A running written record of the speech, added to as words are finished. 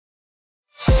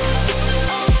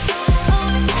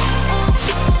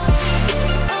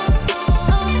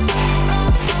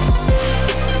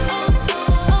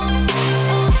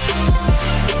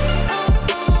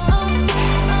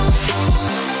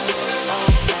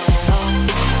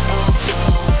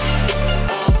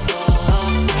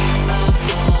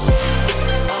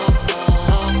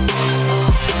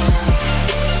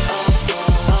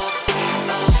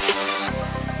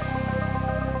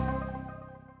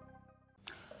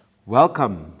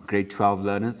Welcome, grade 12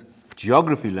 learners,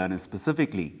 geography learners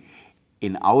specifically,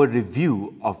 in our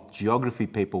review of Geography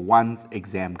Paper 1's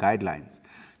exam guidelines.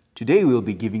 Today we'll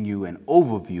be giving you an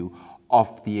overview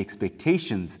of the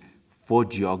expectations for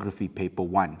Geography Paper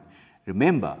 1.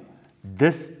 Remember,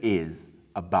 this is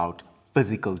about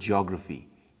physical geography.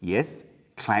 Yes,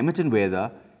 climate and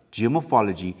weather,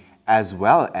 geomorphology, as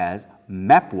well as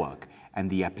map work and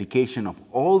the application of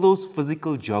all those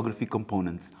physical geography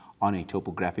components on a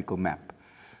topographical map.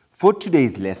 For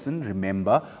today's lesson,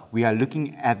 remember, we are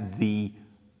looking at the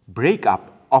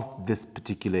breakup of this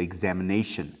particular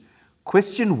examination.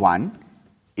 Question 1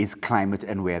 is climate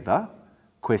and weather.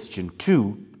 Question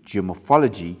 2,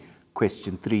 geomorphology.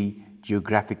 Question 3,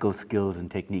 geographical skills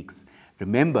and techniques.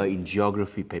 Remember, in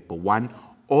Geography Paper 1,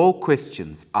 all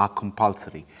questions are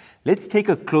compulsory. Let's take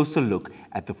a closer look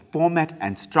at the format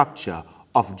and structure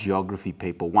of Geography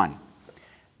Paper 1.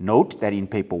 Note that in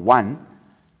Paper 1,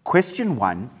 Question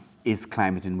 1 is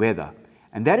climate and weather,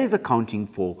 and that is accounting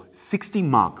for 60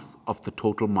 marks of the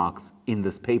total marks in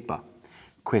this paper.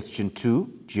 Question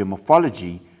 2,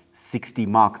 geomorphology, 60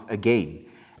 marks again.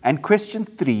 And Question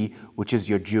 3, which is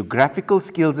your geographical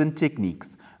skills and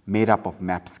techniques, made up of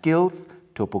map skills,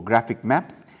 topographic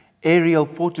maps, aerial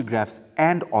photographs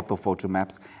and orthophoto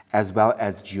maps, as well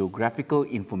as geographical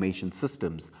information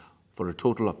systems, for a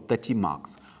total of 30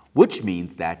 marks. Which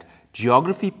means that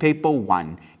Geography Paper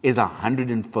 1 is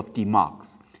 150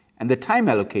 marks and the time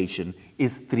allocation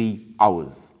is 3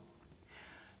 hours.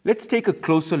 Let's take a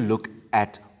closer look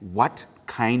at what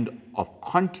kind of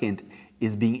content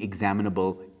is being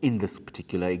examinable in this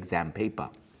particular exam paper.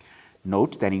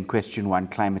 Note that in Question 1,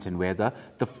 climate and weather,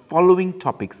 the following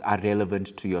topics are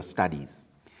relevant to your studies: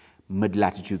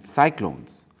 mid-latitude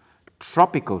cyclones,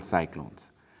 tropical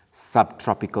cyclones,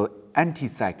 subtropical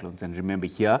anticyclones, and remember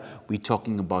here we're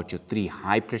talking about your 3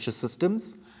 high pressure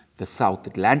systems, the South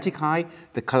Atlantic High,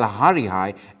 the Kalahari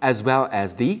High, as well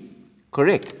as the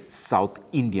correct South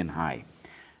Indian High,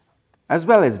 as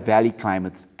well as valley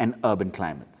climates and urban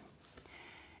climates.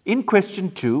 In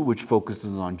Question 2, which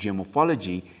focuses on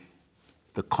geomorphology,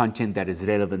 the content that is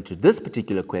relevant to this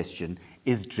particular question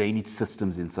is drainage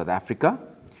systems in South Africa,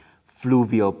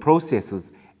 fluvial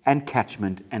processes, and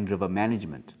catchment and river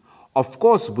management. Of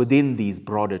course, within these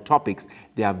broader topics,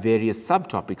 there are various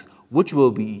subtopics which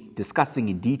we'll be discussing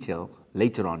in detail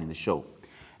later on in the show.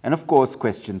 And of course,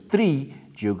 Question 3,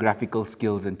 geographical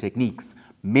skills and techniques,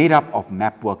 made up of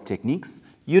map work techniques.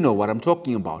 You know what I'm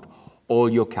talking about, all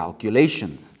your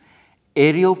calculations,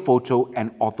 aerial photo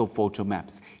and orthophoto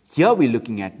maps. Here we're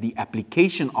looking at the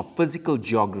application of physical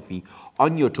geography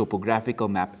on your topographical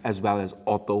map as well as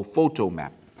orthophoto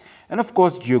map. And of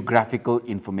course, geographical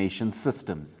information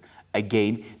systems.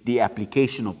 Again, the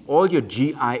application of all your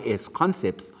GIS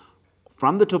concepts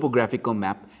from the topographical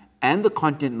map and the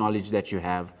content knowledge that you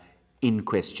have in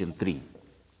Question 3.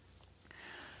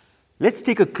 Let's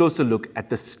take a closer look at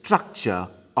the structure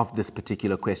of this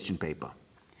particular question paper.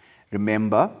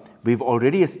 Remember, we've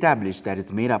already established that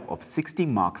it's made up of 60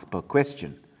 marks per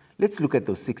question. Let's look at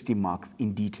those 60 marks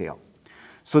in detail.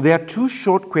 So there are 2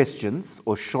 short questions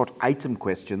or short item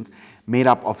questions made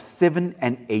up of 7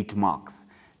 and 8 marks.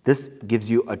 This gives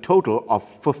you a total of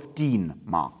 15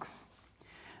 marks.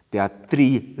 There are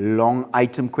 3 long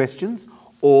item questions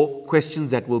or questions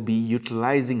that will be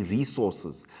utilizing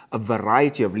resources, a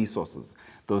variety of resources.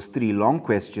 Those 3 long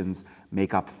questions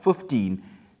make up 15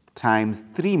 times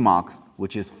 3 marks,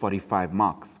 which is 45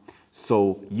 marks.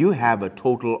 So you have a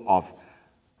total of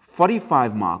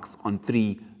 45 marks on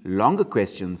 3 longer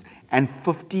questions and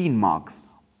 15 marks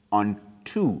on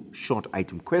 2 short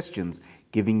item questions,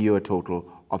 giving you a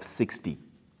total of 60.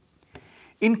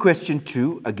 In Question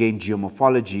 2, again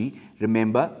geomorphology,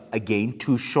 remember again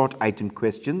 2 short item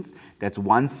questions, that's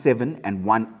 1 7 and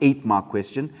 1 8 mark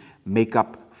question, make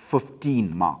up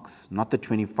 15 marks, not the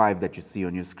 25 that you see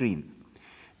on your screens.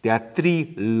 There are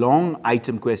 3 long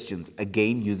item questions,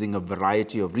 again using a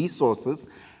variety of resources,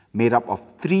 made up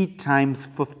of 3 times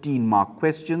 15 mark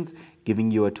questions,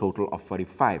 giving you a total of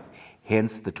 45.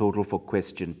 Hence, the total for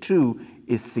Question 2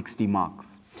 is 60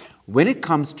 marks. When it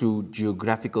comes to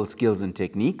geographical skills and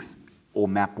techniques or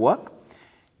map work,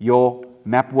 your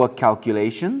map work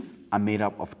calculations are made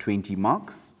up of 20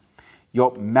 marks.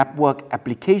 Your map work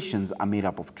applications are made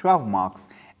up of 12 marks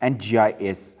and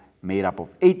GIS made up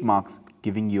of 8 marks,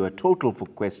 giving you a total for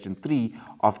Question 3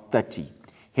 of 30.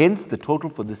 Hence, the total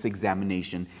for this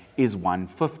examination is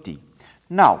 150.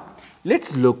 Now,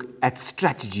 let's look at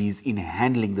strategies in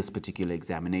handling this particular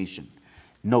examination.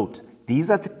 Note, these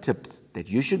are the tips that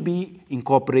you should be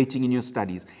incorporating in your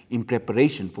studies in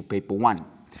preparation for Paper 1.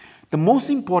 The most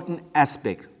important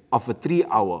aspect of a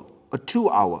 3-hour a 2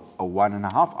 hour, a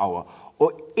 1.5 hour,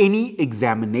 or any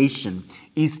examination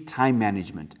is time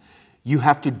management. You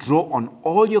have to draw on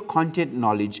all your content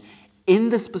knowledge in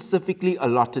the specifically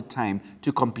allotted time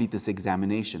to complete this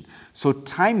examination. So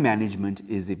time management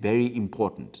is very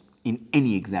important in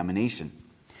any examination.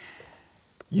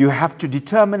 You have to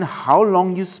determine how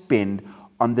long you spend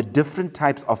on the different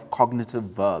types of cognitive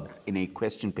verbs in a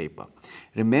question paper.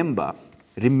 Remember,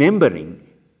 remembering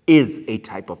is a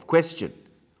type of question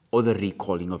or the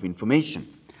recalling of information.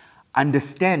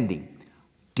 Understanding,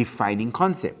 defining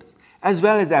concepts, as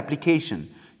well as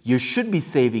application. You should be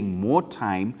saving more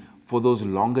time for those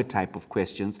longer type of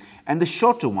questions, and the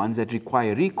shorter ones that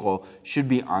require recall should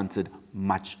be answered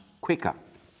much quicker.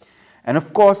 And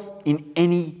of course, in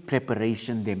any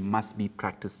preparation, there must be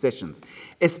practice sessions,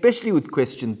 especially with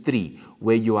question 3,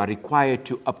 where you are required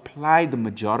to apply the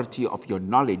majority of your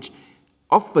knowledge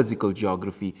of physical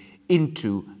geography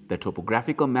into the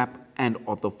topographical map and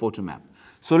orthophoto map.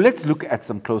 So let's look at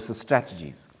some closer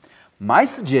strategies. My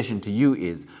suggestion to you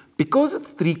is, because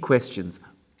it's 3 questions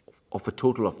of a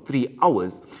total of 3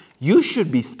 hours, you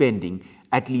should be spending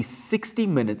at least 60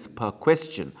 minutes per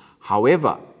question.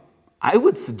 However, I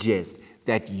would suggest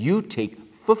that you take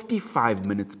 55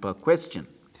 minutes per question.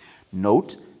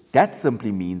 Note, that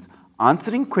simply means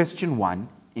answering question 1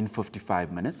 in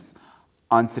 55 minutes,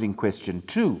 answering question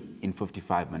 2 in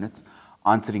 55 minutes,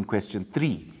 answering question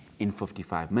 3 in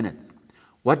 55 minutes.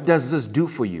 What does this do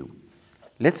for you?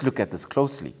 Let's look at this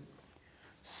closely.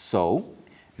 So,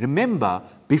 remember,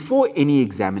 before any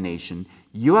examination,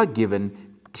 you are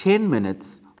given 10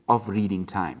 minutes of reading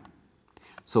time.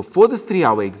 So for this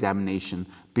 3-hour examination,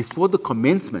 before the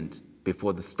commencement,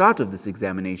 before the start of this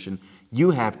examination,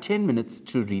 you have 10 minutes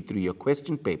to read through your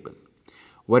question papers.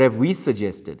 What have we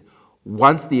suggested?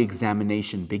 Once the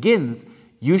examination begins,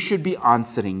 you should be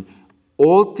answering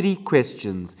all 3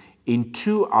 questions in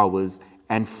 2 hours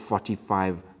and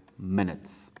 45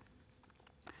 minutes.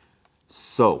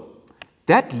 So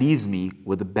that leaves me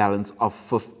with a balance of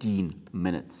 15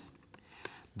 minutes.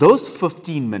 Those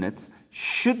 15 minutes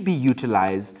should be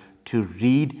utilized to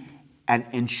read and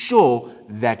ensure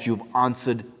that you've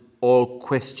answered all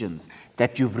questions,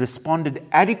 that you've responded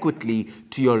adequately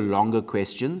to your longer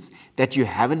questions, that you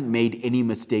haven't made any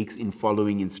mistakes in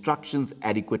following instructions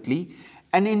adequately,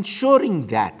 and ensuring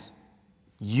that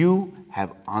you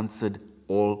have answered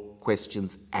all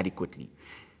questions adequately.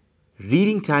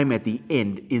 Reading time at the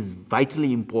end is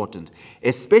vitally important,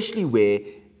 especially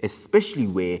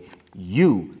where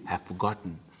you have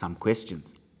forgotten some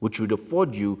questions, which would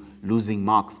afford you losing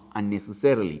marks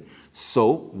unnecessarily.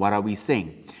 So, what are we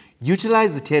saying?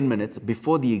 Utilize the 10 minutes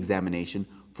before the examination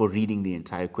for reading the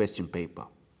entire question paper.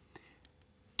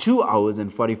 2 hours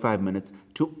and 45 minutes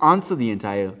to answer the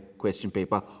entire question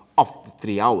paper of the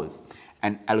 3 hours.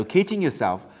 And allocating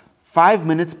yourself 5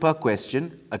 minutes per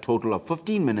question, a total of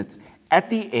 15 minutes at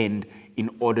the end, in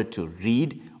order to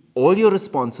read all your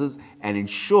responses and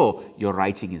ensure your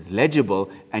writing is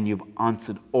legible and you've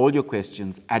answered all your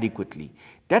questions adequately.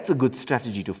 That's a good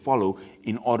strategy to follow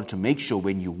in order to make sure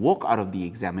when you walk out of the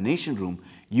examination room,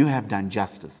 you have done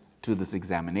justice to this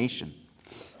examination.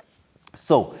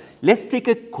 So let's take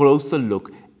a closer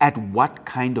look at what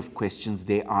kind of questions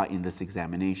there are in this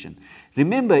examination.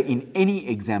 Remember, in any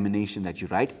examination that you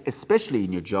write, especially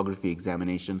in your geography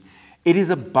examination, it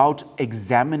is about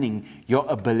examining your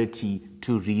ability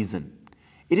to reason.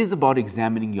 It is about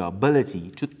examining your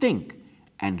ability to think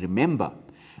and remember.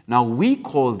 Now, we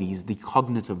call these the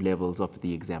cognitive levels of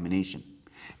the examination.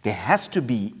 There has to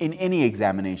be, in any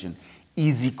examination,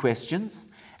 easy questions,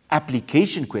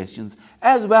 application questions,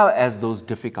 as well as those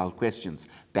difficult questions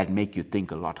that make you think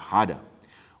a lot harder.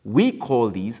 We call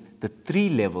these the 3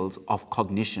 levels of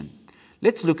cognition.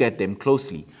 Let's look at them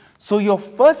closely. So your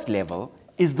first level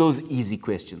is those easy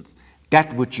questions,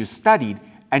 that which you studied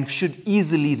and should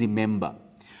easily remember.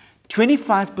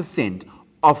 25%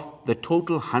 of the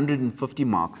total 150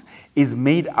 marks is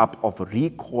made up of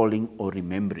recalling or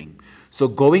remembering. So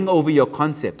going over your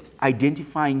concepts,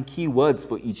 identifying key words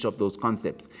for each of those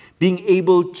concepts, being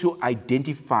able to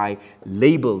identify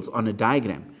labels on a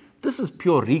diagram. This is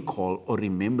pure recall or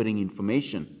remembering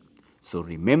information. So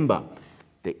remember,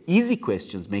 the easy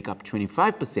questions make up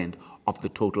 25% of the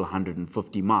total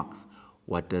 150 marks.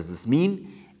 What does this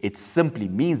mean? It simply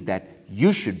means that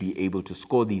you should be able to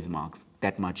score these marks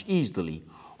that much easily.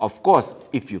 Of course,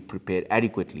 if you've prepared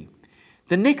adequately.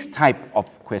 The next type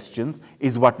of questions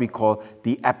is what we call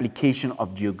the application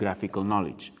of geographical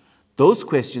knowledge. Those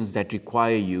questions that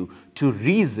require you to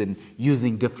reason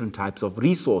using different types of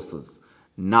resources.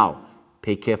 Now,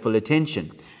 pay careful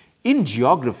attention. In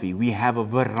geography, we have a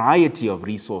variety of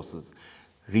resources.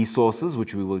 resources,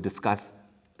 which we will discuss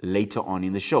later on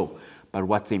in the show. But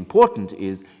what's important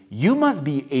is you must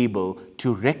be able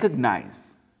to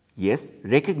recognize, yes,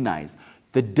 recognize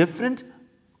the different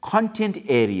content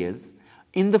areas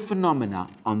in the phenomena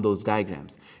on those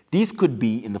diagrams. These could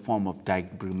be in the form of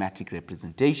diagrammatic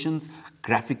representations,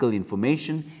 graphical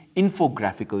information,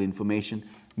 infographical information,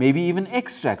 maybe even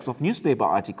extracts of newspaper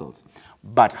articles.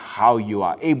 But how you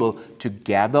are able to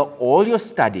gather all your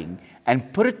studying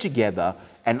and put it together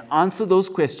and answer those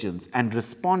questions and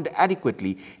respond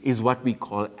adequately is what we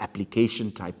call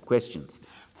application type questions.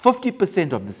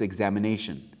 50% of this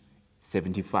examination,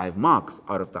 75 marks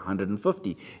out of the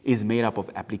 150, is made up of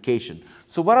application.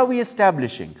 So what are we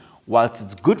establishing? Whilst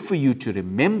it's good for you to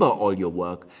remember all your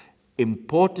work,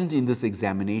 important in this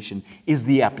examination is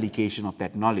the application of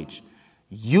that knowledge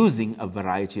using a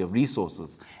variety of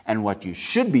resources. And what you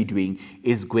should be doing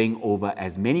is going over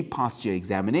as many past year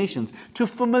examinations to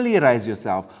familiarize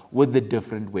yourself with the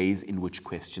different ways in which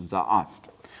questions are asked.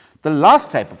 The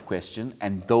last type of question,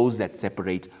 and those that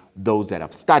separate those that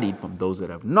have studied from those that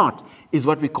have not, is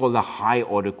what we call the high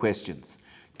order questions.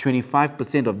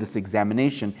 25% of this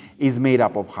examination is made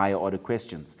up of higher order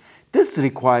questions. This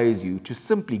requires you to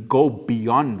simply go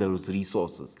beyond those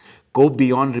resources, go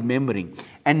beyond remembering,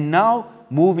 and now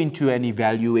move into an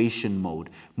evaluation mode,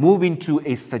 move into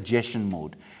a suggestion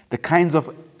mode, the kinds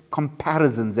of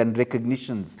comparisons and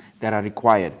recognitions that are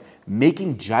required,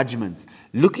 making judgments,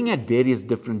 looking at various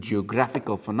different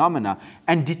geographical phenomena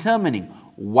and determining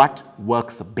what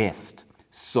works best.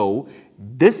 So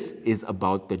this is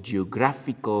about the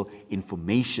geographical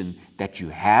information that you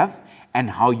have and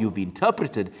how you've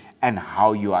interpreted and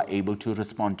how you are able to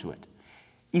respond to it.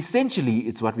 Essentially,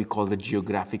 it's what we call the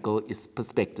geographical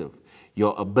perspective,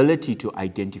 your ability to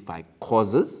identify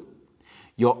causes,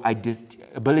 your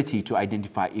ability to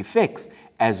identify effects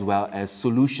as well as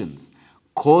solutions.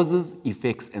 Causes,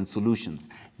 effects, and solutions.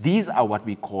 These are what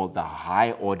we call the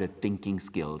high order thinking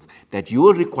skills that you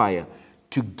will require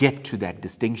to get to that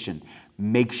distinction.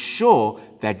 Make sure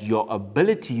that your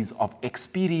abilities of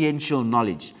experiential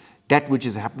knowledge, that which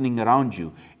is happening around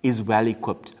you, is well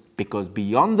equipped, because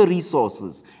beyond the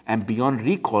resources and beyond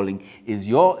recalling is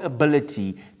your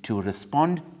ability to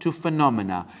respond to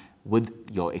phenomena with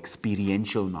your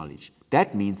experiential knowledge.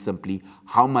 That means simply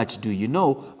how much do you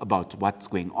know about what's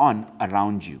going on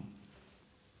around you.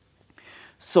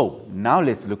 So now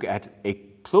let's look at a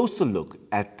closer look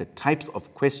at the types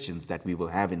of questions that we will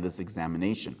have in this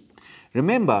examination.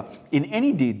 Remember, in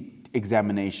any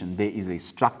examination, there is a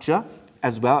structure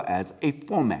as well as a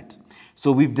format.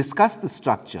 So we've discussed the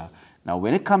structure. Now,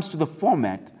 when it comes to the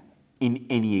format in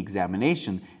any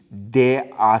examination, there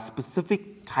are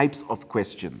specific types of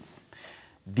questions.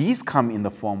 These come in the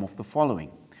form of the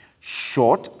following: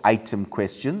 short item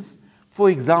questions, for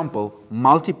example,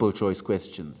 multiple choice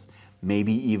questions,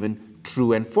 maybe even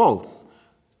true and false,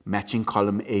 matching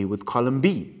column A with column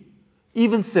B,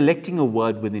 even selecting a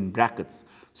word within brackets.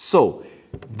 So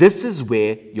this is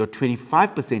where your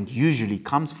 25% usually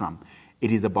comes from.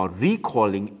 It is about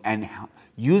recalling and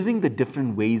using the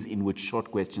different ways in which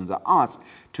short questions are asked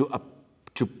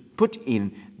to put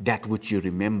in that which you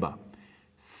remember.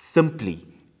 Simply,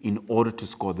 in order to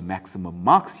score the maximum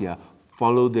marks here,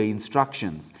 follow the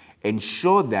instructions.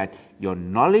 Ensure that your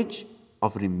knowledge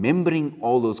of remembering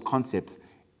all those concepts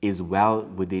is well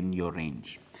within your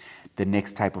range. The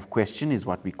next type of question is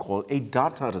what we call a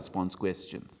data response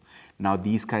questions. Now,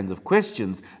 these kinds of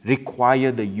questions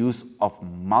require the use of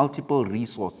multiple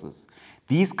resources.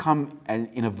 These come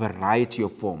in a variety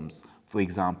of forms. For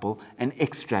example, an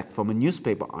extract from a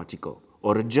newspaper article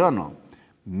or a journal,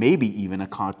 maybe even a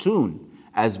cartoon,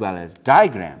 as well as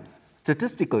diagrams,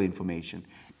 statistical information,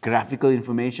 graphical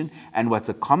information, and what's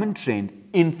a common trend,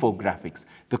 infographics,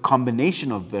 the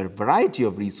combination of a variety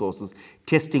of resources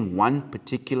testing one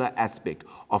particular aspect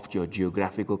of your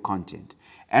geographical content.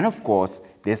 And of course,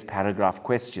 there's paragraph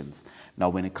questions. Now,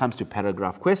 when it comes to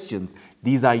paragraph questions,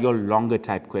 these are your longer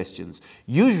type questions,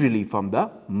 usually from the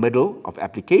middle of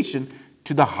application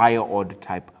to the higher order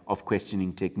type of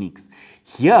questioning techniques.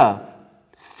 Here,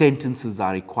 sentences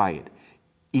are required.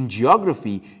 In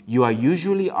geography, you are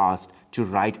usually asked to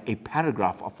write a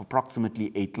paragraph of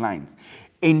approximately 8 lines.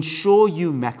 Ensure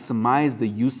you maximize the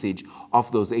usage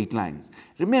of those 8 lines.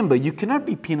 Remember, you cannot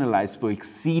be penalized for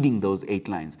exceeding those 8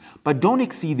 lines, but don't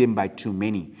exceed them by too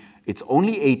many. It's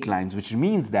only 8 lines, which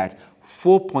means that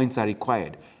 4 points are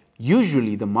required.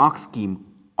 Usually, the mark scheme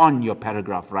on your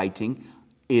paragraph writing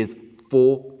is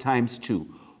 4 times 2.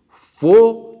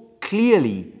 4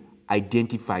 clearly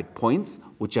identified points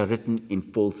which are written in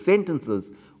full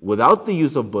sentences without the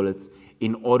use of bullets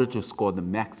in order to score the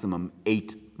maximum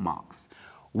 8 marks.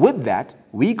 With that,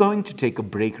 we're going to take a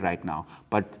break right now.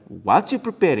 But whilst you're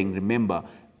preparing, remember,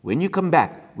 when you come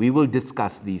back, we will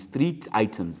discuss these 3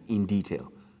 items in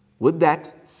detail. With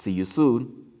that, see you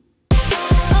soon.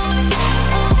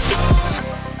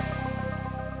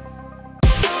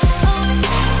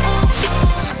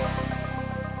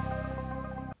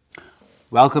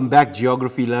 Welcome back,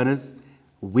 geography learners.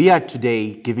 We are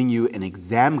today giving you an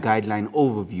exam guideline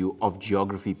overview of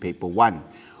Geography Paper 1.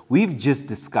 We've just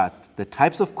discussed the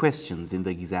types of questions in the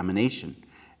examination.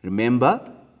 Remember,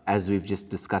 as we've just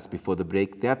discussed before the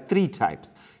break, there are 3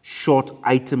 types: short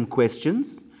item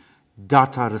questions,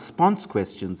 data response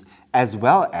questions, as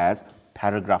well as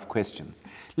paragraph questions.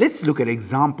 Let's look at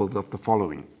examples of the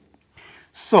following.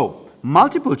 So,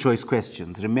 multiple choice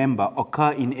questions, remember,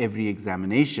 occur in every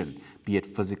examination, be it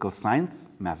physical science,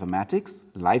 mathematics,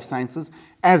 life sciences,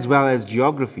 as well as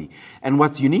geography. And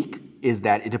what's unique is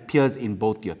that it appears in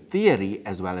both your theory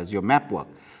as well as your map work.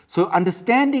 So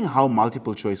understanding how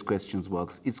multiple choice questions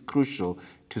works is crucial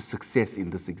to success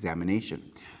in this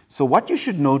examination. So what you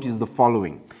should note is the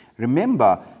following.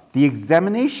 Remember, the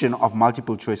examination of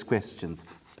multiple choice questions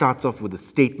starts off with a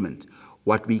statement,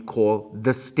 what we call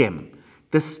the stem.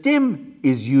 The stem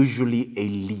is usually a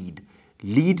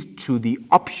lead to the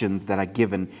options that are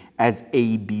given as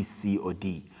A, B, C, or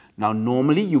D. Now,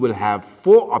 normally you will have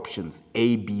 4 options,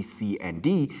 A, B, C, and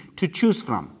D, to choose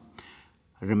from.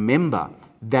 Remember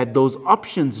that those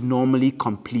options normally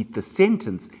complete the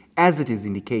sentence as it is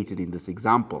indicated in this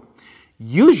example.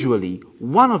 Usually,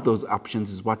 one of those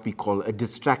options is what we call a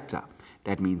distractor.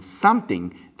 That means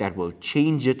something that will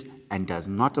change it and does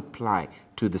not apply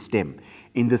to the stem.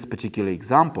 In this particular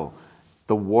example,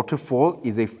 the waterfall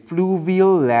is a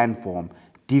fluvial landform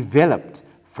developed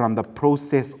from the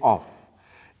process of.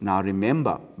 Now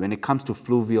remember, when it comes to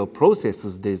fluvial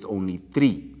processes, there's only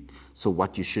 3. So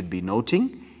what you should be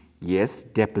noting, yes,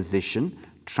 deposition,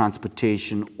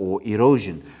 transportation, or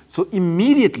erosion. So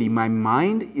immediately my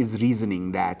mind is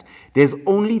reasoning that there's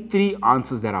only 3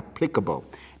 answers that are applicable.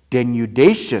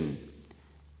 Denudation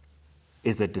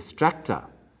is a distractor.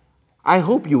 I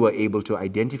hope you were able to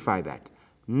identify that.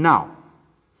 Now,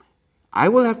 I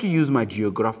will have to use my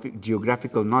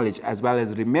geographical knowledge as well as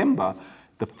remember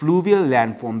the fluvial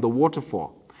landform, the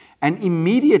waterfall. And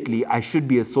immediately I should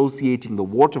be associating the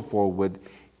waterfall with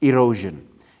erosion.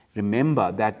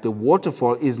 Remember that the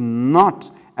waterfall is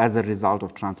not as a result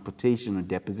of transportation or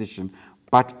deposition,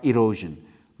 but erosion.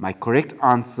 My correct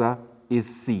answer is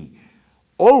C.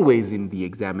 Always in the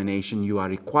examination, you are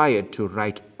required to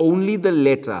write only the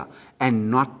letter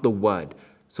and not the word.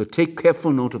 So take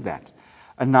careful note of that.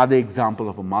 Another example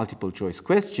of a multiple choice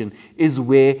question is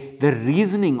where the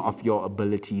reasoning of your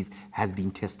abilities has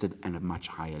been tested at a much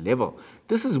higher level.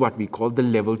 This is what we call the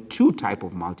level 2 type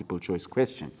of multiple choice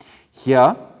question.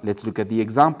 Here, let's look at the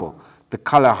example. The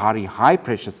Kalahari high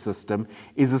pressure system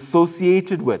is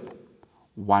associated with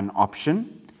 1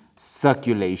 option,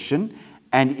 circulation,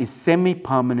 and is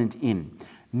semi-permanent in.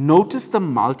 Notice the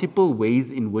multiple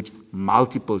ways in which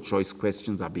multiple choice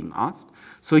questions are being asked.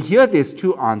 So here there's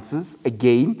 2 answers.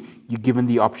 Again, you're given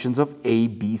the options of A,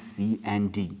 B, C, and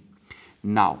D.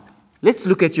 Now, let's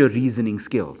look at your reasoning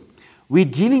skills. We're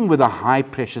dealing with a high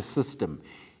pressure system.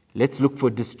 Let's look for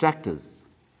distractors.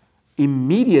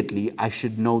 Immediately, I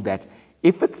should know that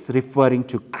if it's referring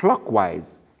to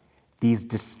clockwise, these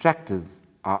distractors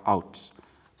are out.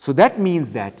 So that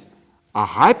means that a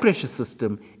high pressure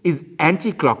system is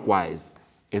anti-clockwise.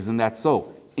 Isn't that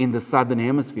so? In the southern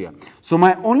hemisphere. So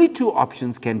my only 2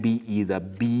 options can be either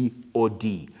B or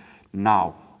D.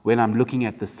 Now, when I'm looking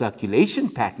at the circulation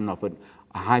pattern of a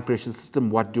high pressure system,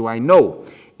 what do I know?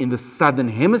 In the southern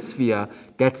hemisphere,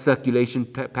 that circulation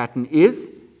pattern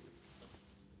is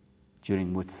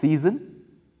during which season?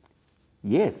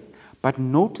 Yes, but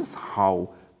notice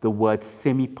how the word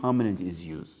semi-permanent is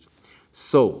used.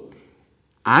 So,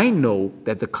 I know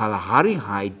that the Kalahari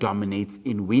High dominates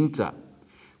in winter.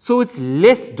 So it's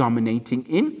less dominating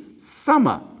in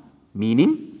summer,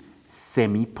 meaning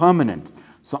semi-permanent.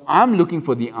 So I'm looking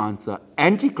for the answer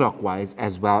anti-clockwise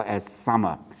as well as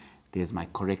summer. There's my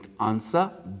correct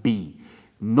answer, B.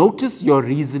 Notice your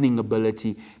reasoning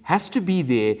ability has to be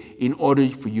there in order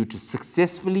for you to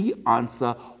successfully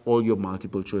answer all your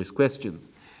multiple choice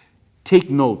questions.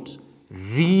 Take note,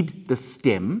 read the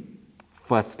stem,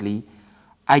 firstly.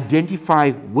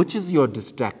 Identify which is your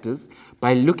distractors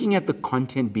by looking at the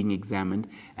content being examined,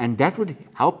 and that would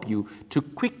help you to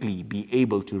quickly be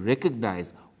able to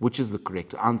recognize which is the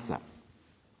correct answer.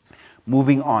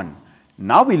 Moving on,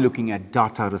 now we're looking at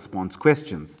data response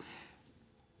questions.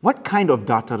 What kind of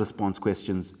data response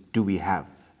questions do we have?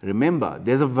 Remember,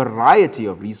 there's a variety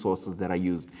of resources that are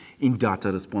used in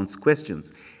data response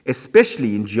questions,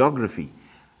 especially in geography.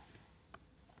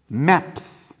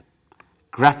 Maps,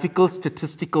 graphical,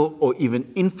 statistical, or even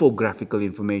infographical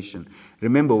information.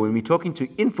 Remember, when we're talking to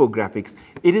infographics,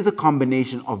 it is a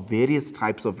combination of various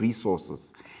types of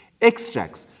resources.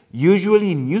 Extracts,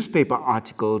 usually newspaper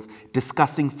articles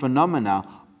discussing phenomena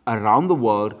around the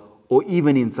world or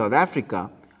even in South Africa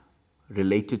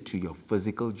related to your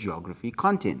physical geography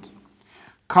content.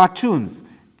 Cartoons,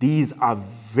 these are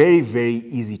very, very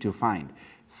easy to find.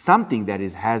 Something that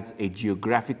has a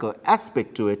geographical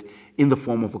aspect to it in the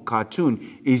form of a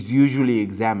cartoon is usually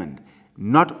examined,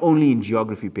 not only in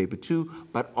Geography Paper 2,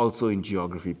 but also in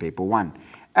Geography Paper 1,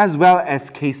 as well as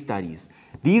case studies.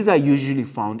 These are usually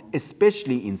found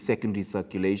especially in secondary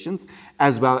circulations,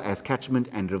 as well as catchment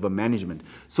and river management.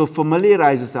 So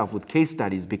familiarize yourself with case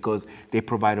studies because they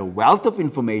provide a wealth of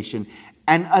information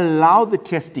and allow the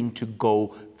testing to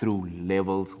go through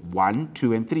levels 1,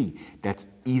 2, and 3. That's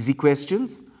easy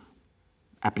questions,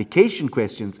 application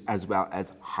questions, as well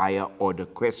as higher order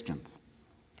questions.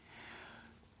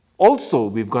 Also,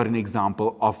 we've got an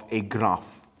example of a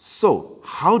graph. So,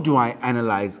 how do I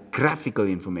analyze graphical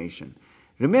information?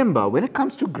 Remember, when it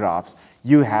comes to graphs,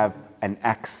 you have an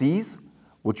axis,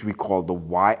 which we call the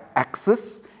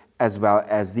y-axis, as well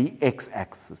as the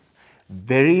x-axis.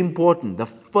 Very important. The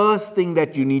first thing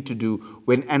that you need to do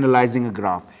when analyzing a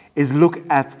graph is look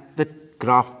at the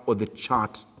graph or the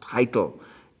chart title.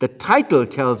 The title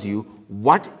tells you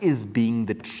what is being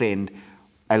the trend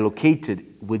allocated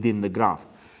within the graph.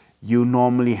 You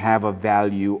normally have a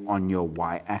value on your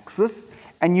y-axis,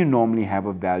 and you normally have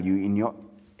a value in your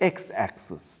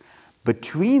x-axis.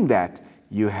 Between that,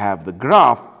 you have the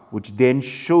graph, which then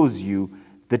shows you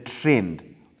the trend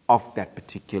of that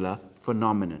particular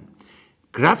phenomenon.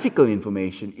 Graphical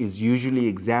information is usually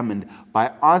examined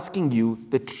by asking you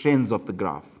the trends of the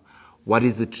graph. What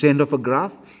is the trend of a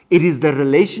graph? It is the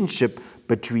relationship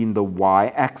between the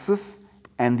y-axis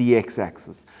and the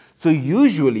x-axis. So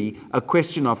usually a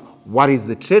question of what is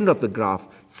the trend of the graph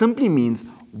simply means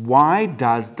why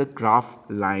does the graph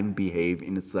line behave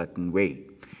in a certain way?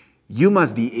 You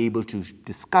must be able to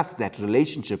discuss that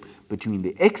relationship between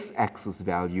the x-axis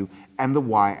value and the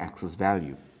y-axis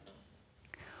value.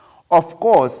 Of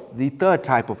course, the third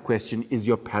type of question is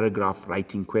your paragraph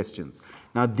writing questions.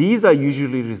 Now, these are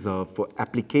usually reserved for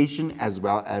application as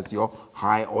well as your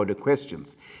high order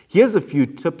questions. Here's a few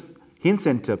tips, hints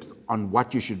and tips on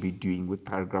what you should be doing with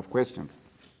paragraph questions.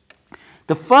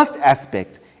 The first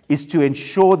aspect is to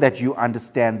ensure that you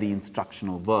understand the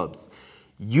instructional verbs.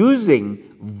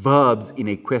 Using verbs in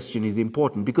a question is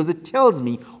important because it tells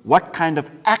me what kind of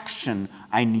action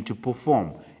I need to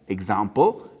perform.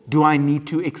 Example, do I need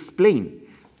to explain?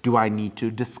 Do I need to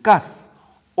discuss?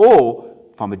 Or,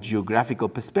 from a geographical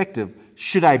perspective,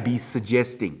 should I be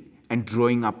suggesting and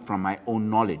drawing up from my own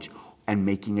knowledge and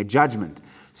making a judgment?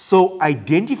 So,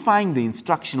 identifying the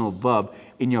instructional verb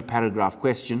in your paragraph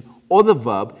question or the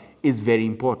verb is very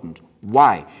important.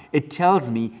 Why? It tells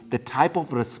me the type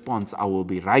of response I will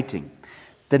be writing.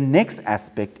 The next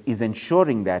aspect is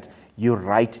ensuring that you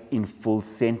write in full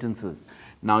sentences.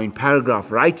 Now, in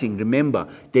paragraph writing, remember,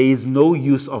 there is no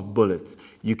use of bullets.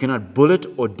 You cannot bullet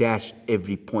or dash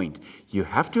every point. You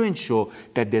have to ensure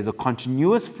that there's a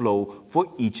continuous flow for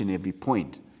each and every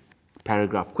point.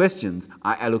 Paragraph questions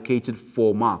are allocated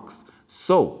 4 marks.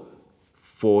 So,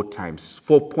 4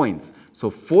 points. So,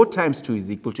 4 times 2 is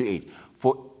equal to 8.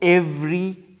 For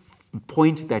every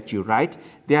point that you write,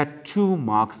 there are 2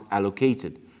 marks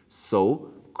allocated.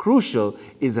 So, crucial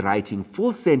is writing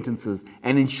full sentences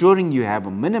and ensuring you have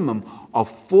a minimum of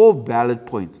 4 valid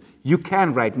points. You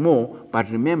can write more, but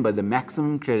remember the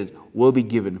maximum credit will be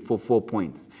given for 4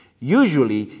 points.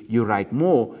 Usually, you write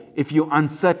more if you're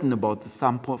uncertain about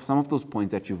some of those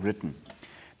points that you've written.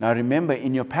 Now remember,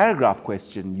 in your paragraph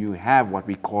question, you have what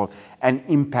we call an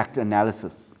impact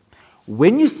analysis.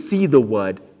 When you see the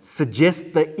word,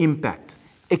 suggest the impact,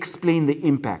 explain the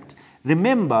impact.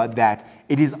 Remember that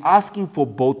it is asking for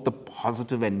both the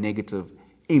positive and negative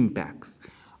impacts.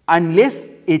 Unless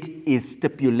it is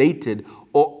stipulated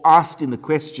or asked in the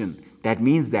question, that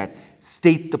means that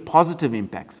state the positive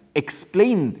impacts,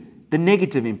 explain the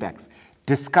negative impacts,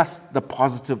 discuss the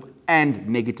positive and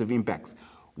negative impacts.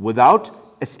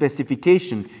 Without a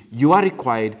specification, you are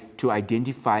required to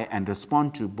identify and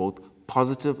respond to both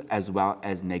positive as well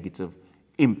as negative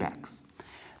impacts.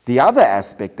 The other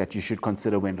aspect that you should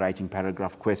consider when writing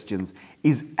paragraph questions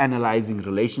is analyzing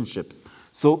relationships.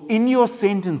 So in your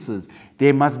sentences,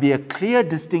 there must be a clear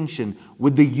distinction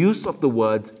with the use of the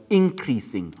words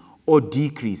increasing or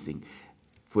decreasing.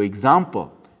 For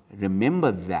example,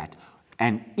 remember that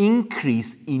an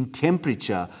increase in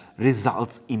temperature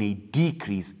results in a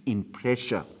decrease in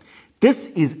pressure. This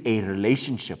is a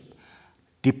relationship.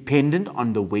 Dependent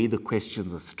on the way the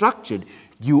questions are structured,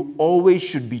 you always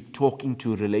should be talking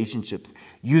to relationships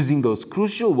using those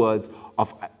crucial words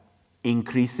of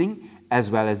increasing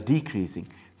as well as decreasing.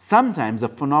 Sometimes a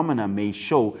phenomena may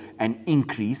show an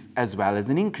increase as well as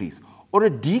an increase, or a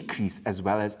decrease as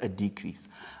well as a decrease.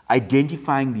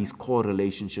 Identifying these core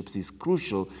relationships is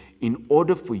crucial in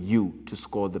order for you to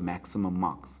score the maximum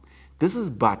marks. This is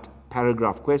but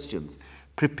paragraph questions.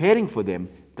 Preparing for them,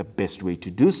 the best way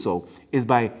to do so is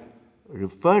by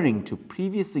referring to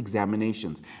previous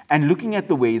examinations and looking at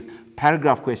the ways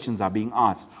paragraph questions are being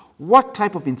asked. What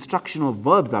type of instructional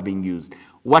verbs are being used?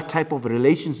 What type of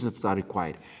relationships are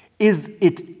required? Is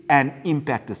it an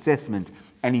impact assessment?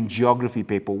 And in Geography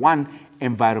Paper 1,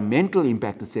 environmental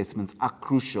impact assessments are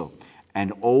crucial.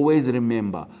 And always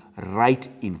remember, write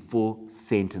in full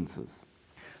sentences.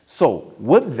 So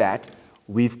with that,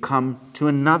 we've come to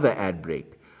another ad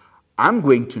break. I'm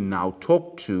going to now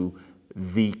talk to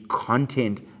the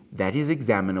content that is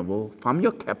examinable from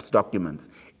your CAPS documents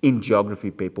in Geography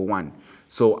Paper 1.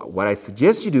 So what I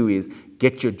suggest you do is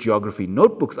get your geography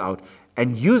notebooks out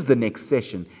and use the next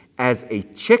session as a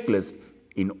checklist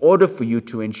in order for you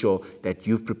to ensure that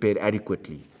you've prepared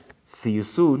adequately. See you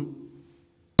soon.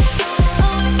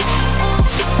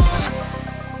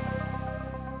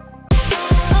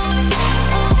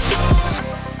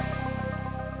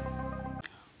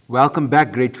 Welcome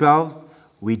back, grade 12s.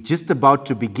 We're just about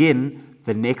to begin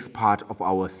the next part of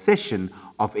our session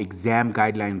of exam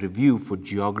guideline review for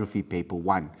Geography Paper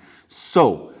 1.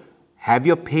 So, have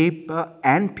your paper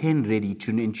and pen ready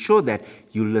to ensure that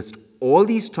you list all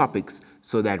these topics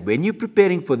so that when you're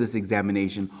preparing for this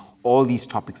examination, all these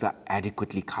topics are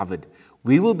adequately covered.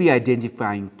 We will be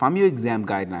identifying from your exam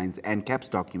guidelines and CAPS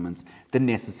documents the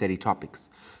necessary topics.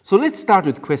 So let's start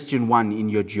with question 1 in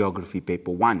your Geography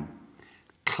Paper 1.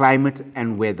 Climate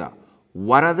and weather.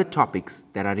 What are the topics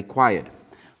that are required?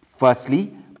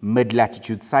 Firstly,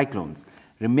 mid-latitude cyclones.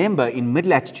 Remember, in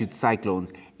mid-latitude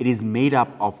cyclones, it is made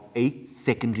up of a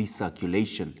secondary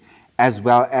circulation as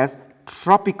well as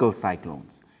tropical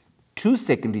cyclones. 2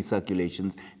 secondary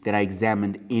circulations that are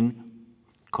examined in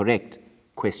correct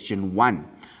question 1.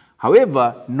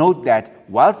 However, note that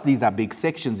whilst these are big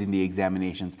sections in the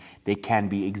examinations, they can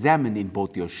be examined in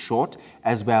both your short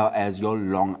as well as your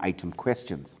long item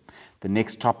questions. The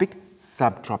next topic,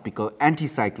 subtropical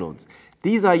anticyclones.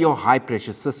 These are your high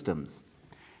pressure systems.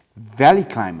 Valley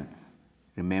climates,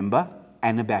 remember,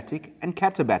 anabatic and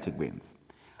katabatic winds.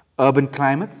 Urban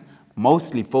climates,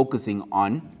 mostly focusing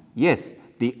on, yes,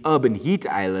 the urban heat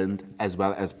island as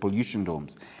well as pollution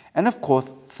domes. And of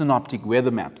course, synoptic weather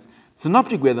maps.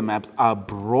 Synoptic weather maps are a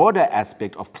broader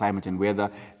aspect of climate and weather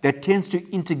that tends to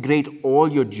integrate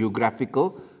all your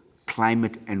geographical,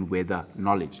 climate and weather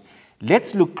knowledge.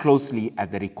 Let's look closely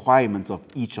at the requirements of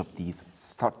each of these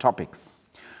topics.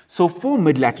 So for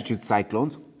mid-latitude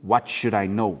cyclones, what should I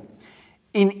know?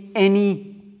 In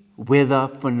any weather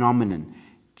phenomenon,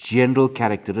 general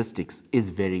characteristics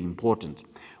is very important.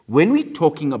 When we're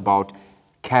talking about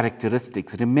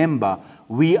characteristics, remember,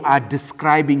 we are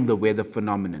describing the weather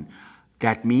phenomenon.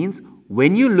 That means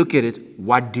when you look at it,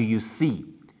 what do you see?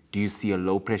 Do you see a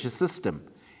low pressure system?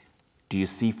 Do you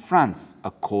see fronts,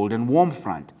 a cold and warm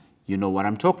front? You know what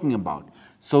I'm talking about.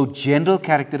 So general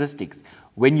characteristics.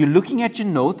 When you're looking at your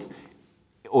notes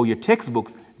or your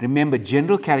textbooks, remember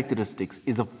general characteristics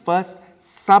is the first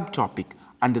subtopic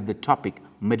under the topic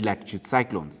mid-latitude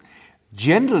cyclones.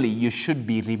 Generally, you should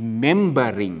be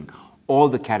remembering all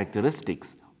the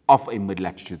characteristics of a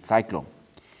mid-latitude cyclone.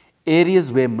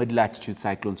 Areas where mid-latitude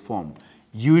cyclones form.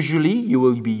 Usually, you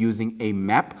will be using a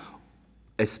map,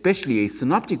 especially a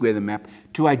synoptic weather map,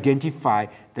 to identify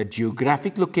the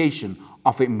geographic location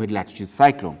of a mid-latitude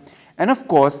cyclone. And of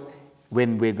course,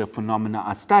 when weather phenomena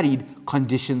are studied,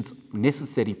 conditions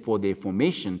necessary for their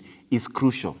formation is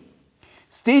crucial.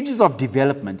 Stages of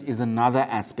development is another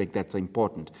aspect that's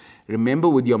important. Remember,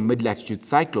 with your mid-latitude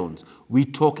cyclones, we're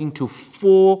talking to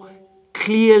 4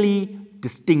 clearly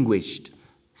distinguished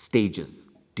stages.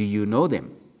 Do you know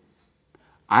them?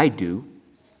 I do.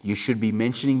 You should be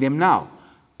mentioning them now.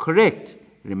 Correct.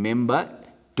 Remember,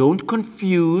 don't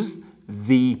confuse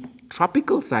the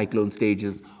tropical cyclone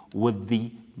stages with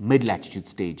the mid-latitude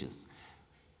stages.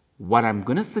 What I'm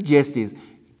going to suggest is,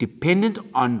 dependent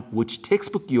on which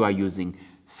textbook you are using,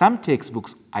 some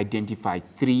textbooks identify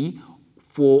 3,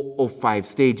 4, or 5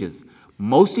 stages.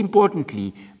 Most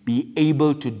importantly, be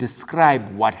able to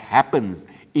describe what happens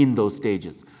in those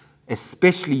stages.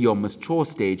 especially your mature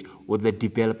stage with the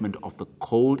development of the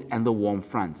cold and the warm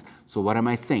fronts. So what am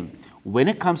I saying? When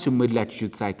it comes to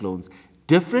mid-latitude cyclones,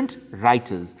 different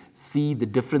writers see the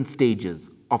different stages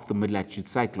of the mid-latitude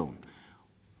cyclone.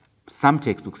 Some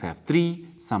textbooks have 3,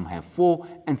 some have 4,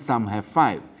 and some have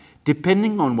 5.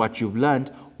 Depending on what you've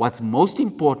learned, what's most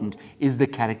important is the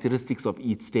characteristics of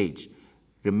each stage.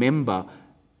 Remember,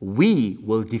 we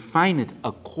will define it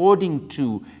according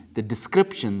to the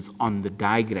descriptions on the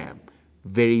diagram.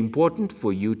 Very important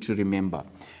for you to remember,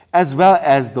 as well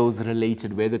as those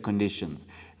related weather conditions.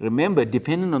 Remember,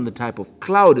 depending on the type of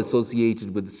cloud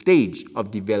associated with the stage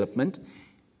of development,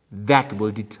 that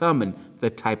will determine the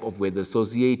type of weather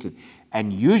associated.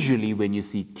 And usually when you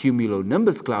see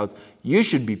cumulonimbus clouds, you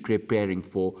should be preparing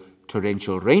for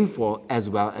torrential rainfall as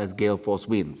well as gale force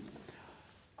winds.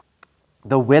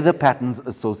 The weather patterns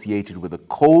associated with the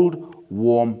cold,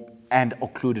 warm, and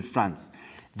occluded fronts.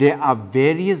 There are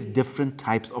various different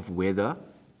types of weather,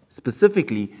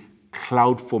 specifically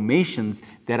cloud formations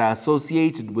that are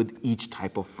associated with each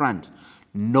type of front.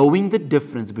 Knowing the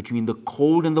difference between the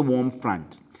cold and the warm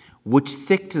front, which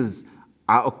sectors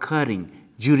are occurring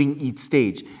during each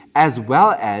stage, as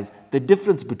well as the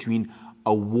difference between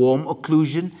a warm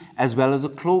occlusion as well as a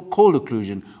cold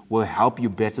occlusion, will help you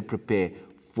better prepare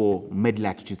for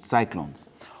mid-latitude cyclones.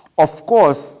 Of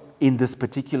course, in this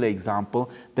particular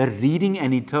example, the reading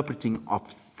and interpreting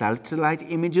of satellite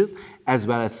images as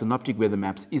well as synoptic weather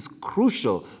maps is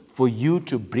crucial for you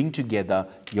to bring together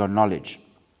your knowledge.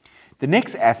 The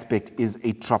next aspect is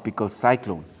a tropical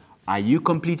cyclone. Are you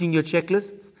completing your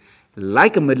checklists?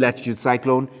 Like a mid-latitude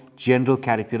cyclone, general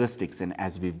characteristics, and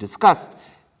as we've discussed,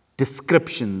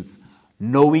 descriptions,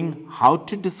 knowing how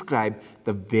to describe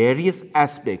the various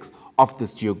aspects of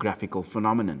this geographical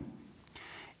phenomenon.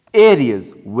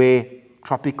 Areas where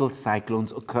tropical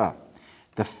cyclones occur,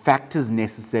 the factors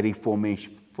necessary for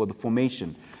the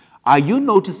formation. Are you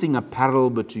noticing a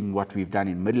parallel between what we've done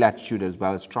in mid-latitude as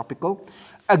well as tropical?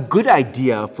 A good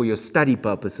idea for your study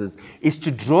purposes is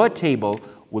to draw a table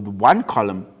with one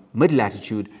column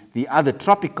mid-latitude, the other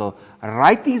tropical,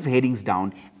 write these headings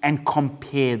down and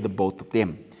compare the both of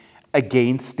them.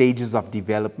 Again, stages of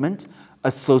development,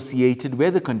 associated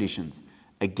weather conditions.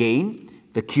 Again,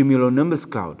 the cumulonimbus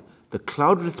cloud, the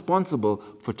cloud responsible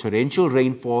for torrential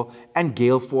rainfall and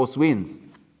gale force winds.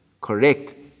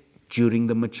 Correct, during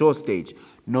the mature stage,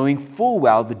 knowing full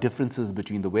well the differences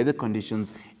between the weather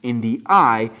conditions in the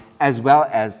eye as well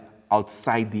as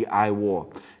outside the eye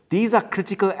wall. These are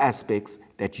critical aspects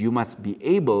that you must be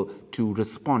able to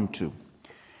respond to.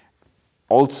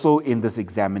 Also in this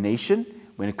examination,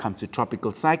 when it comes to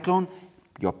tropical cyclone,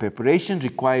 your preparation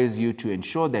requires you to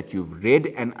ensure that you've read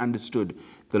and understood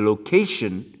the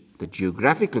location, the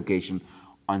geographic location,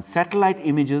 on satellite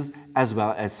images as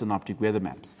well as synoptic weather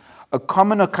maps. A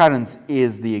common occurrence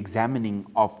is the examining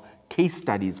of case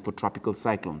studies for tropical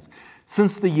cyclones.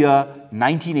 Since the year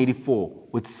 1984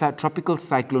 with tropical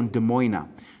cyclone Demoina,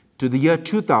 to the year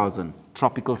 2000,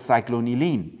 tropical cyclone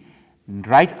Eileen,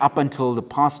 right up until the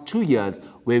past 2 years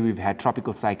where we've had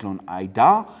tropical cyclone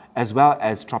Ida as well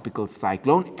as tropical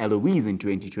cyclone Eloise in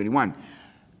 2021.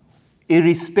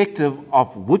 Irrespective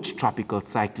of which tropical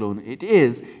cyclone it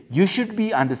is, you should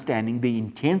be understanding the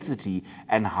intensity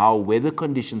and how weather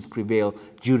conditions prevail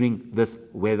during this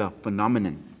weather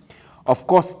phenomenon. Of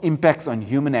course, impacts on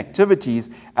human activities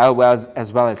as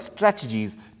well as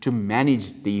strategies to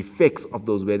manage the effects of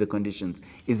those weather conditions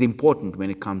is important when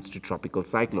it comes to tropical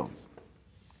cyclones.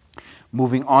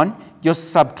 Moving on, your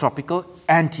subtropical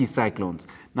anticyclones.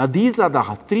 Now, these are the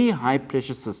 3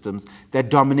 high-pressure systems that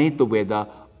dominate the weather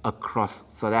across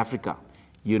South Africa.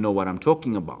 You know what I'm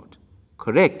talking about.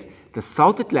 Correct. The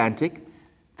South Atlantic,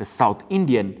 the South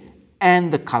Indian,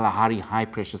 and the Kalahari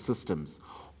high-pressure systems,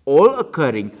 all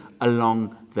occurring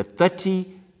along the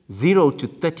 0 to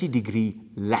 30 degree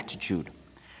latitude.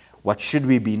 What should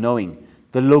we be knowing?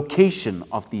 The location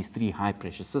of these 3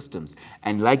 high-pressure systems.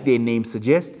 And like their name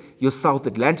suggests, your South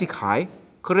Atlantic high,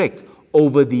 correct,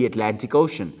 over the Atlantic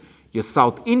Ocean. Your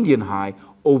South Indian high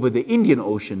over the Indian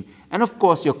Ocean. And of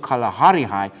course, your Kalahari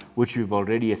high, which we've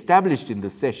already established in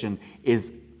this session,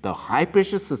 is the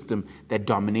high-pressure system that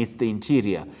dominates the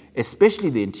interior,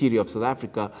 especially the interior of South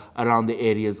Africa around the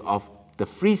areas of the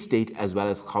Free State as well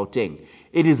as Gauteng.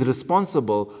 It is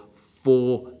responsible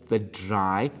for the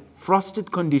dry,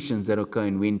 frosted conditions that occur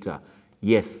in winter.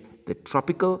 Yes, the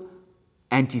tropical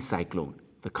anticyclone,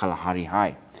 the Kalahari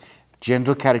high.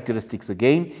 General characteristics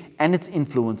again, and its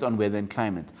influence on weather and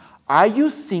climate. Are you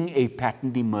seeing a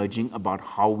pattern emerging about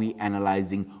how we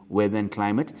analyzing weather and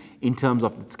climate in terms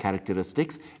of its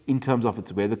characteristics, in terms of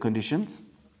its weather conditions?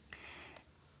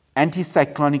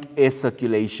 anticyclonic air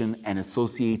circulation and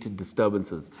associated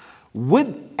disturbances.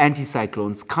 With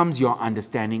anticyclones comes your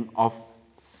understanding of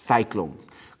cyclones.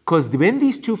 Because when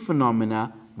these two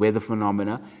phenomena, weather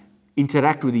phenomena,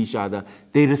 interact with each other,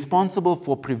 they're responsible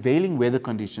for prevailing weather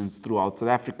conditions throughout South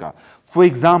Africa. For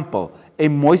example, a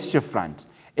moisture front.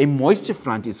 A moisture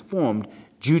front is formed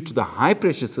due to the high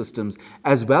pressure systems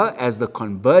as well as the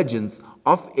convergence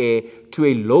of air to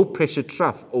a low pressure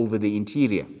trough over the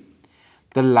interior.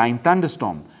 The line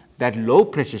thunderstorm, that low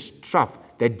pressure trough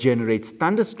that generates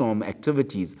thunderstorm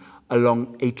activities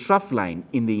along a trough line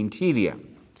in the interior.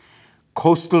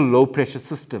 Coastal low pressure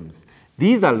systems.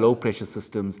 These are low pressure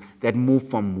systems that move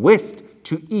from west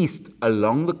to east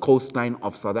along the coastline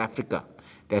of South Africa.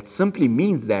 That simply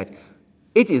means that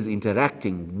it is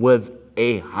interacting with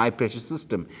a high pressure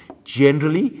system.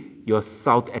 Generally, your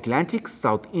South Atlantic,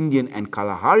 South Indian and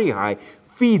Kalahari High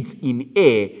feeds in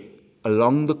air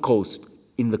along the coast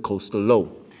in the coastal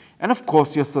low. And of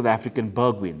course, your South African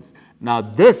berg winds. Now,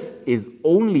 this is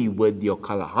only with your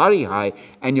Kalahari High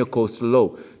and your coastal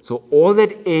low. So all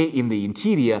that air in the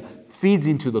interior feeds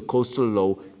into the coastal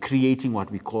low, creating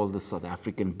what we call the South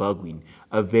African berg wind,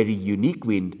 a very unique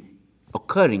wind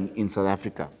occurring in South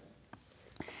Africa.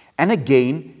 And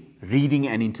again, reading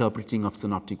and interpreting of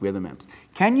synoptic weather maps.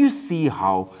 Can you see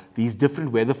how these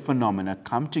different weather phenomena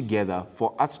come together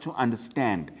for us to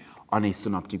understand on a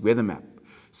synoptic weather map?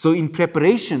 So in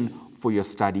preparation for your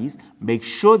studies, make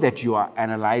sure that you are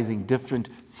analyzing different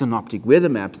synoptic weather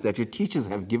maps that your teachers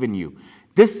have given you.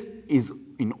 This is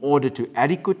in order to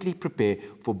adequately prepare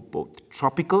for both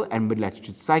tropical and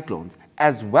mid-latitude cyclones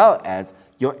as well as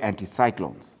your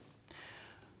anticyclones.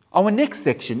 Our next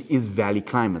section is valley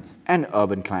climates and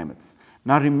urban climates.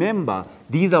 Now remember,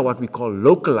 these are what we call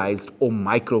localized or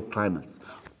microclimates.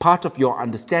 Part of your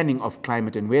understanding of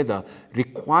climate and weather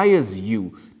requires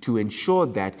you to ensure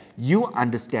that you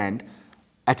understand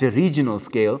at a regional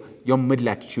scale your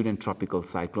mid-latitude and tropical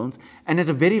cyclones, and at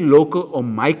a very local or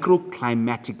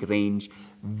microclimatic range,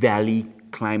 valley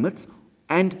climates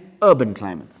and urban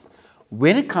climates.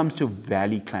 When it comes to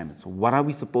valley climates, what are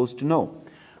we supposed to know?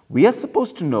 We are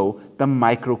supposed to know the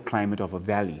microclimate of a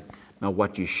valley. Now,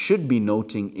 what you should be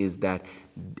noting is that,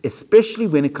 especially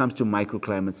when it comes to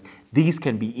microclimates, these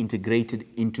can be integrated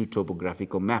into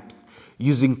topographical maps.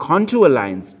 Using contour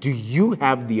lines, do you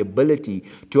have the ability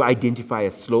to identify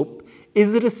a slope?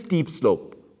 Is it a steep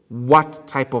slope? What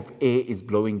type of air is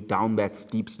blowing down that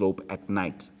steep slope at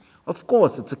night? Of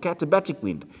course, it's a katabatic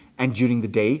wind, and during the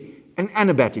day, an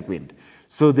anabatic wind.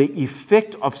 So the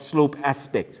effect of slope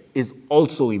aspect is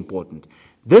also important.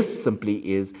 This simply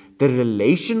is the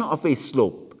relation of a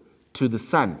slope to the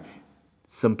sun.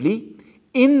 Simply,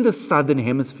 in the southern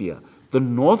hemisphere, the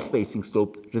north-facing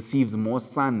slope receives more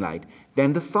sunlight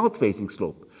than the south-facing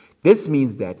slope. This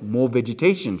means that more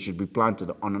vegetation should be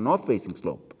planted on a north-facing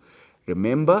slope.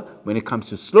 Remember, when it comes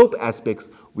to slope aspects,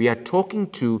 we are talking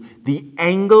to the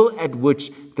angle at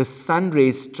which the sun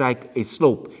rays strike a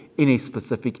slope in a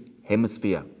specific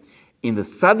hemisphere. In the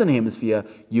southern hemisphere,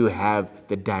 you have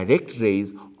the direct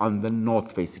rays on the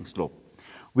north-facing slope.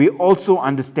 We're also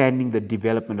understanding the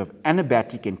development of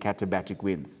anabatic and katabatic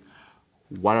winds.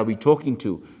 What are we talking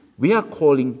to? We are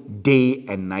calling day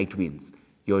and night winds.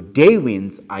 Your day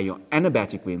winds are your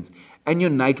anabatic winds, and your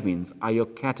night winds are your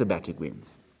katabatic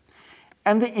winds.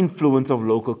 And the influence of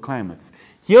local climates.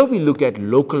 Here we look at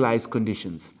localized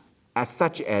conditions,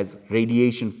 such as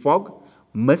radiation fog,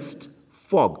 mist,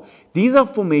 fog. These are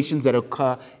formations that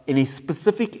occur in a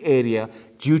specific area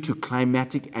due to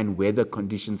climatic and weather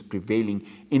conditions prevailing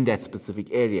in that specific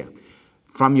area.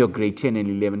 From your grade 10 and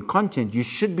 11 content, you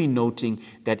should be noting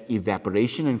that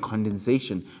evaporation and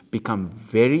condensation become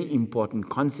very important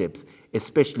concepts,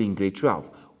 especially in grade 12,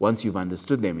 once you've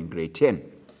understood them in grade 10.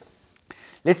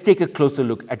 Let's take a closer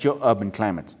look at your urban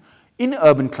climate. In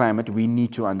urban climate, we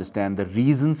need to understand the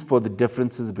reasons for the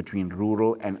differences between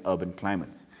rural and urban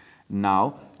climates.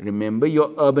 Now, remember,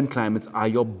 your urban climates are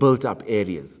your built-up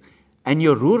areas, and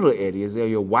your rural areas are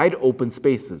your wide open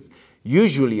spaces,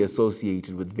 usually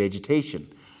associated with vegetation.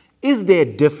 Is there a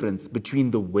difference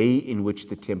between the way in which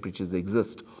the temperatures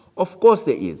exist? Of course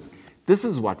there is. This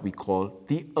is what we call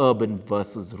the urban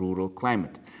versus rural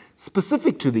climate.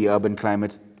 Specific to the urban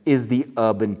climate is the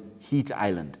urban heat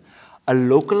island, a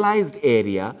localized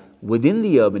area within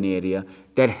the urban area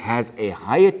that has a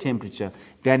higher temperature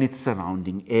than its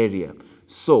surrounding area.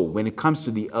 So when it comes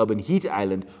to the urban heat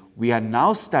island, we are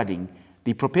now studying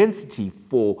the propensity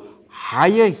for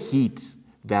higher heat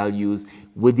values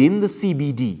within the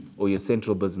CBD, or your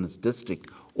central business district,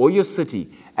 or your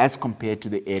city, as compared to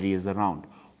the areas around.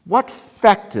 What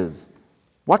factors,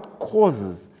 what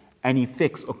causes and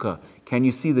effects occur. Can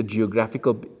you see the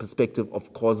geographical perspective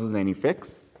of causes and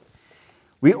effects?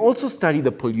 We also study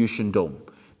the pollution dome.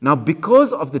 Now,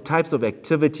 because of the types of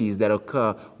activities that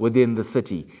occur within the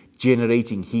city,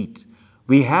 generating heat,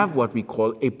 we have what we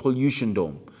call a pollution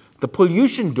dome. The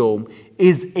pollution dome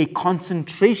is a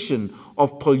concentration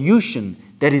of pollution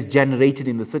that is generated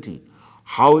in the city.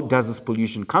 How does this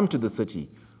pollution come to the city?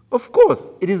 Of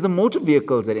course, it is the motor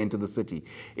vehicles that enter the city.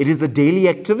 It is the daily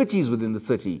activities within the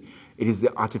city. It is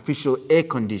the artificial air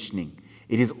conditioning.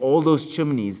 It is all those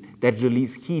chimneys that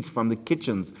release heat from the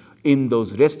kitchens in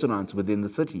those restaurants within the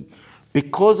city.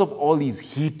 Because of all these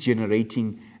heat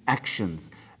generating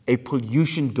actions, a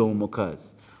pollution dome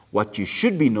occurs. What you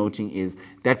should be noting is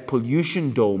that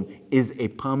pollution dome is a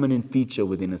permanent feature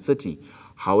within a city.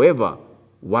 However,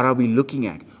 what are we looking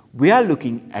at? We are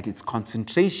looking at its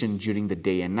concentration during the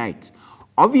day and night.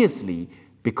 Obviously,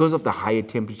 because of the higher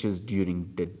temperatures during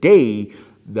the day,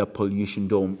 the pollution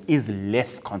dome is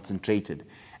less concentrated.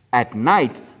 At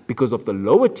night, because of the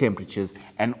lower temperatures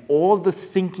and all the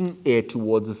sinking air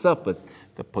towards the surface,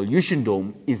 the pollution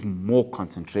dome is more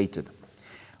concentrated.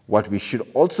 What we should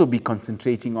also be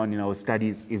concentrating on in our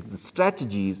studies is the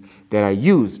strategies that are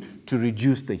used to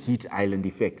reduce the heat island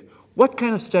effect. What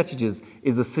kind of strategies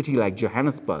is a city like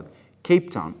Johannesburg, Cape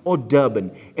Town, or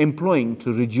Durban employing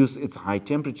to reduce its high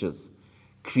temperatures?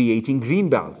 Creating green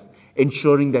belts,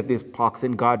 ensuring that there's parks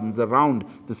and gardens around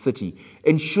the city,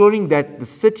 ensuring that the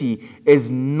city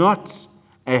is not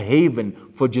a haven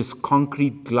for just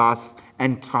concrete, glass,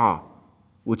 and tar,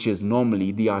 which is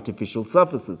normally the artificial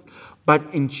surfaces, but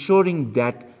ensuring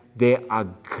that there are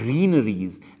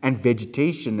greeneries and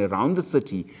vegetation around the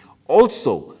city,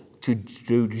 also to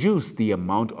reduce the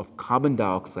amount of carbon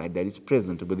dioxide that is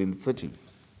present within the city.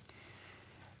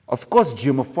 Of course,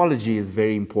 geomorphology is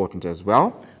very important as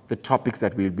well. The topics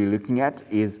that we'll be looking at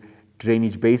is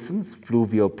drainage basins,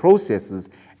 fluvial processes,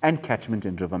 and catchment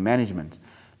and river management.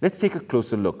 Let's take a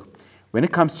closer look. When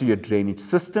it comes to your drainage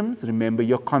systems, remember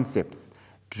your concepts: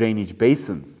 drainage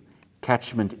basins,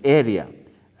 catchment area,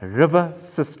 river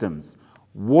systems,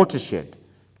 watershed,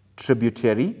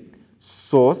 tributary,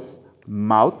 source,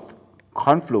 mouth,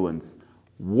 confluence,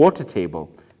 water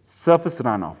table, surface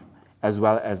runoff, as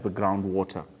well as the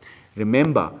groundwater.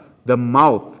 Remember, the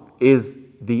mouth is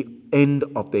the end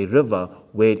of the river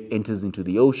where it enters into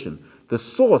the ocean. The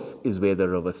source is where the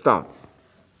river starts.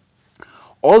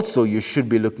 Also, you should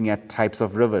be looking at types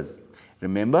of rivers.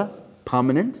 Remember,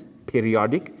 permanent,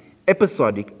 periodic,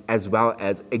 episodic, as well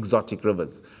as exotic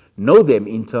rivers. Know them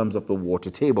in terms of the water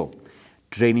table.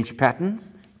 Drainage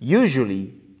patterns,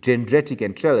 usually dendritic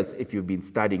and trellis if you've been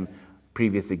studying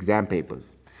previous exam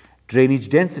papers. Drainage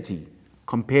density,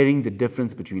 comparing the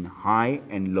difference between high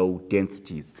and low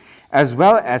densities, as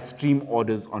well as stream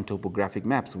orders on topographic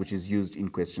maps, which is used in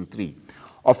question 3.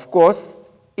 Of course,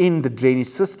 in the drainage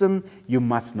system, you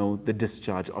must know the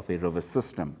discharge of a river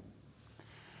system.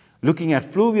 Looking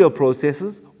at fluvial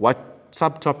processes, what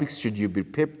subtopics should you be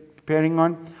preparing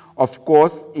on? Of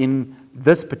course, in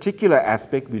this particular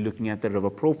aspect, we're looking at the river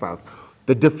profiles,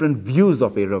 the different views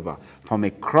of a river, from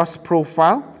a cross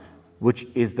profile, which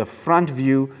is the front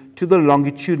view, to the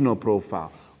longitudinal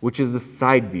profile, which is the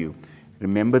side view.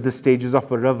 Remember the stages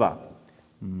of a river.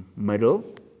 Middle,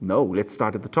 no, let's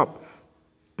start at the top.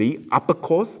 The upper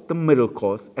course, the middle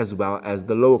course, as well as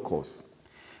the lower course.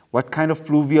 What kind of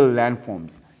fluvial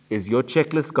landforms? Is your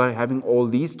checklist having all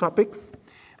these topics?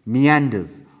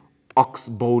 Meanders,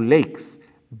 oxbow lakes,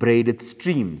 braided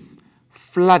streams,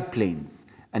 floodplains,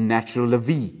 a natural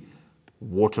levee,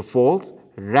 waterfalls,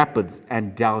 rapids,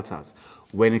 and deltas.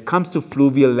 When it comes to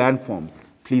fluvial landforms,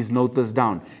 please note this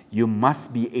down. You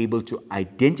must be able to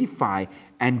identify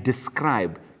and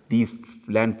describe these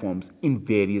landforms in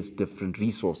various different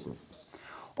resources.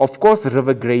 Of course,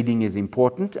 river grading is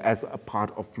important as a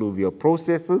part of fluvial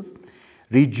processes.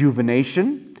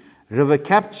 Rejuvenation, river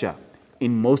capture.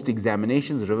 In most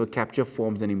examinations, river capture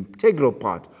forms an integral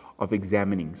part of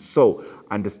examining. So,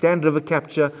 understand river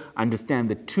capture, understand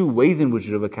the two ways in which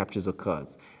river capture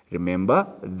occurs. Remember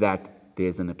that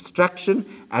there's an abstraction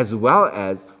as well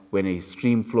as when a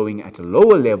stream flowing at a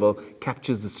lower level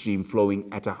captures the stream flowing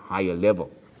at a higher level.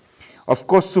 Of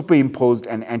course, superimposed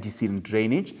and antecedent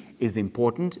drainage is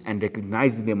important, and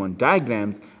recognizing them on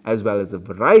diagrams as well as a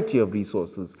variety of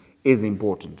resources is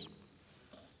important.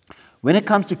 When it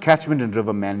comes to catchment and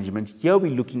river management, here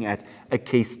we're looking at a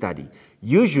case study.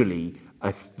 Usually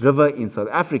a river in South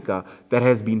Africa that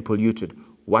has been polluted.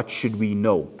 What should we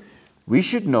know? We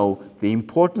should know the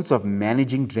importance of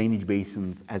managing drainage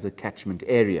basins as a catchment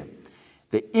area,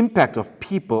 the impact of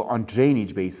people on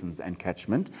drainage basins and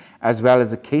catchment, as well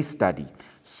as a case study.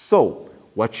 So,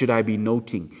 What should I be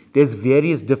noting? There's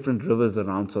various different rivers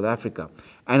around South Africa.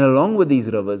 And along with these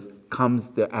rivers comes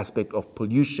the aspect of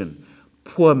pollution,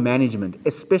 poor management,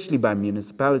 especially by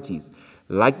municipalities,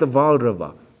 like the Vaal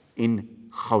River in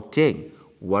Gauteng.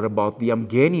 What about the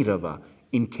Umgeni River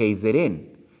in KZN?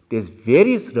 There's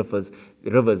various rivers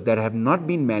that have not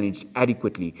been managed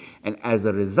adequately, and as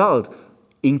a result,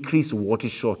 increased water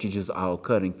shortages are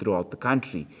occurring throughout the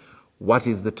country. What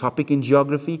is the topic in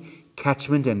geography?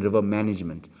 Catchment and river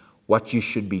management. What you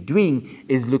should be doing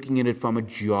is looking at it from a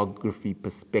geography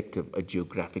perspective, a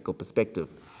geographical perspective.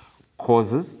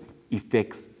 Causes,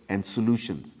 effects, and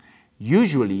solutions.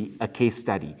 Usually a case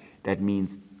study. That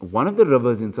means one of the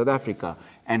rivers in South Africa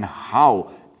and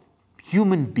how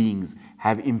human beings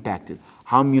have impacted,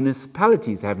 how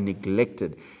municipalities have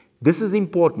neglected. This is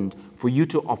important for you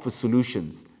to offer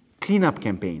solutions, cleanup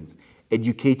campaigns,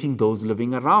 educating those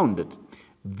living around it.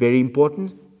 Very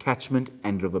important, catchment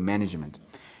and river management.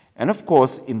 And of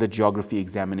course, in the geography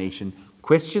examination,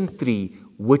 question 3,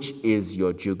 which is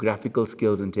your geographical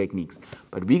skills and techniques.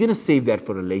 But we're going to save that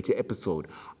for a later episode.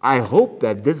 I hope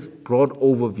that this broad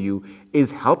overview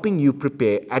is helping you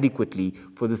prepare adequately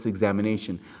for this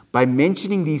examination. By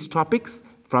mentioning these topics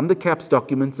from the CAPS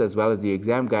documents as well as the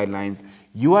exam guidelines,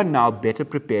 you are now better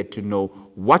prepared to know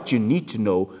what you need to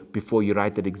know before you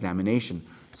write that examination.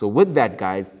 So with that,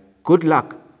 guys, good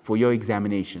luck for your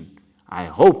examination. I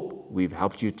hope we've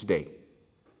helped you today.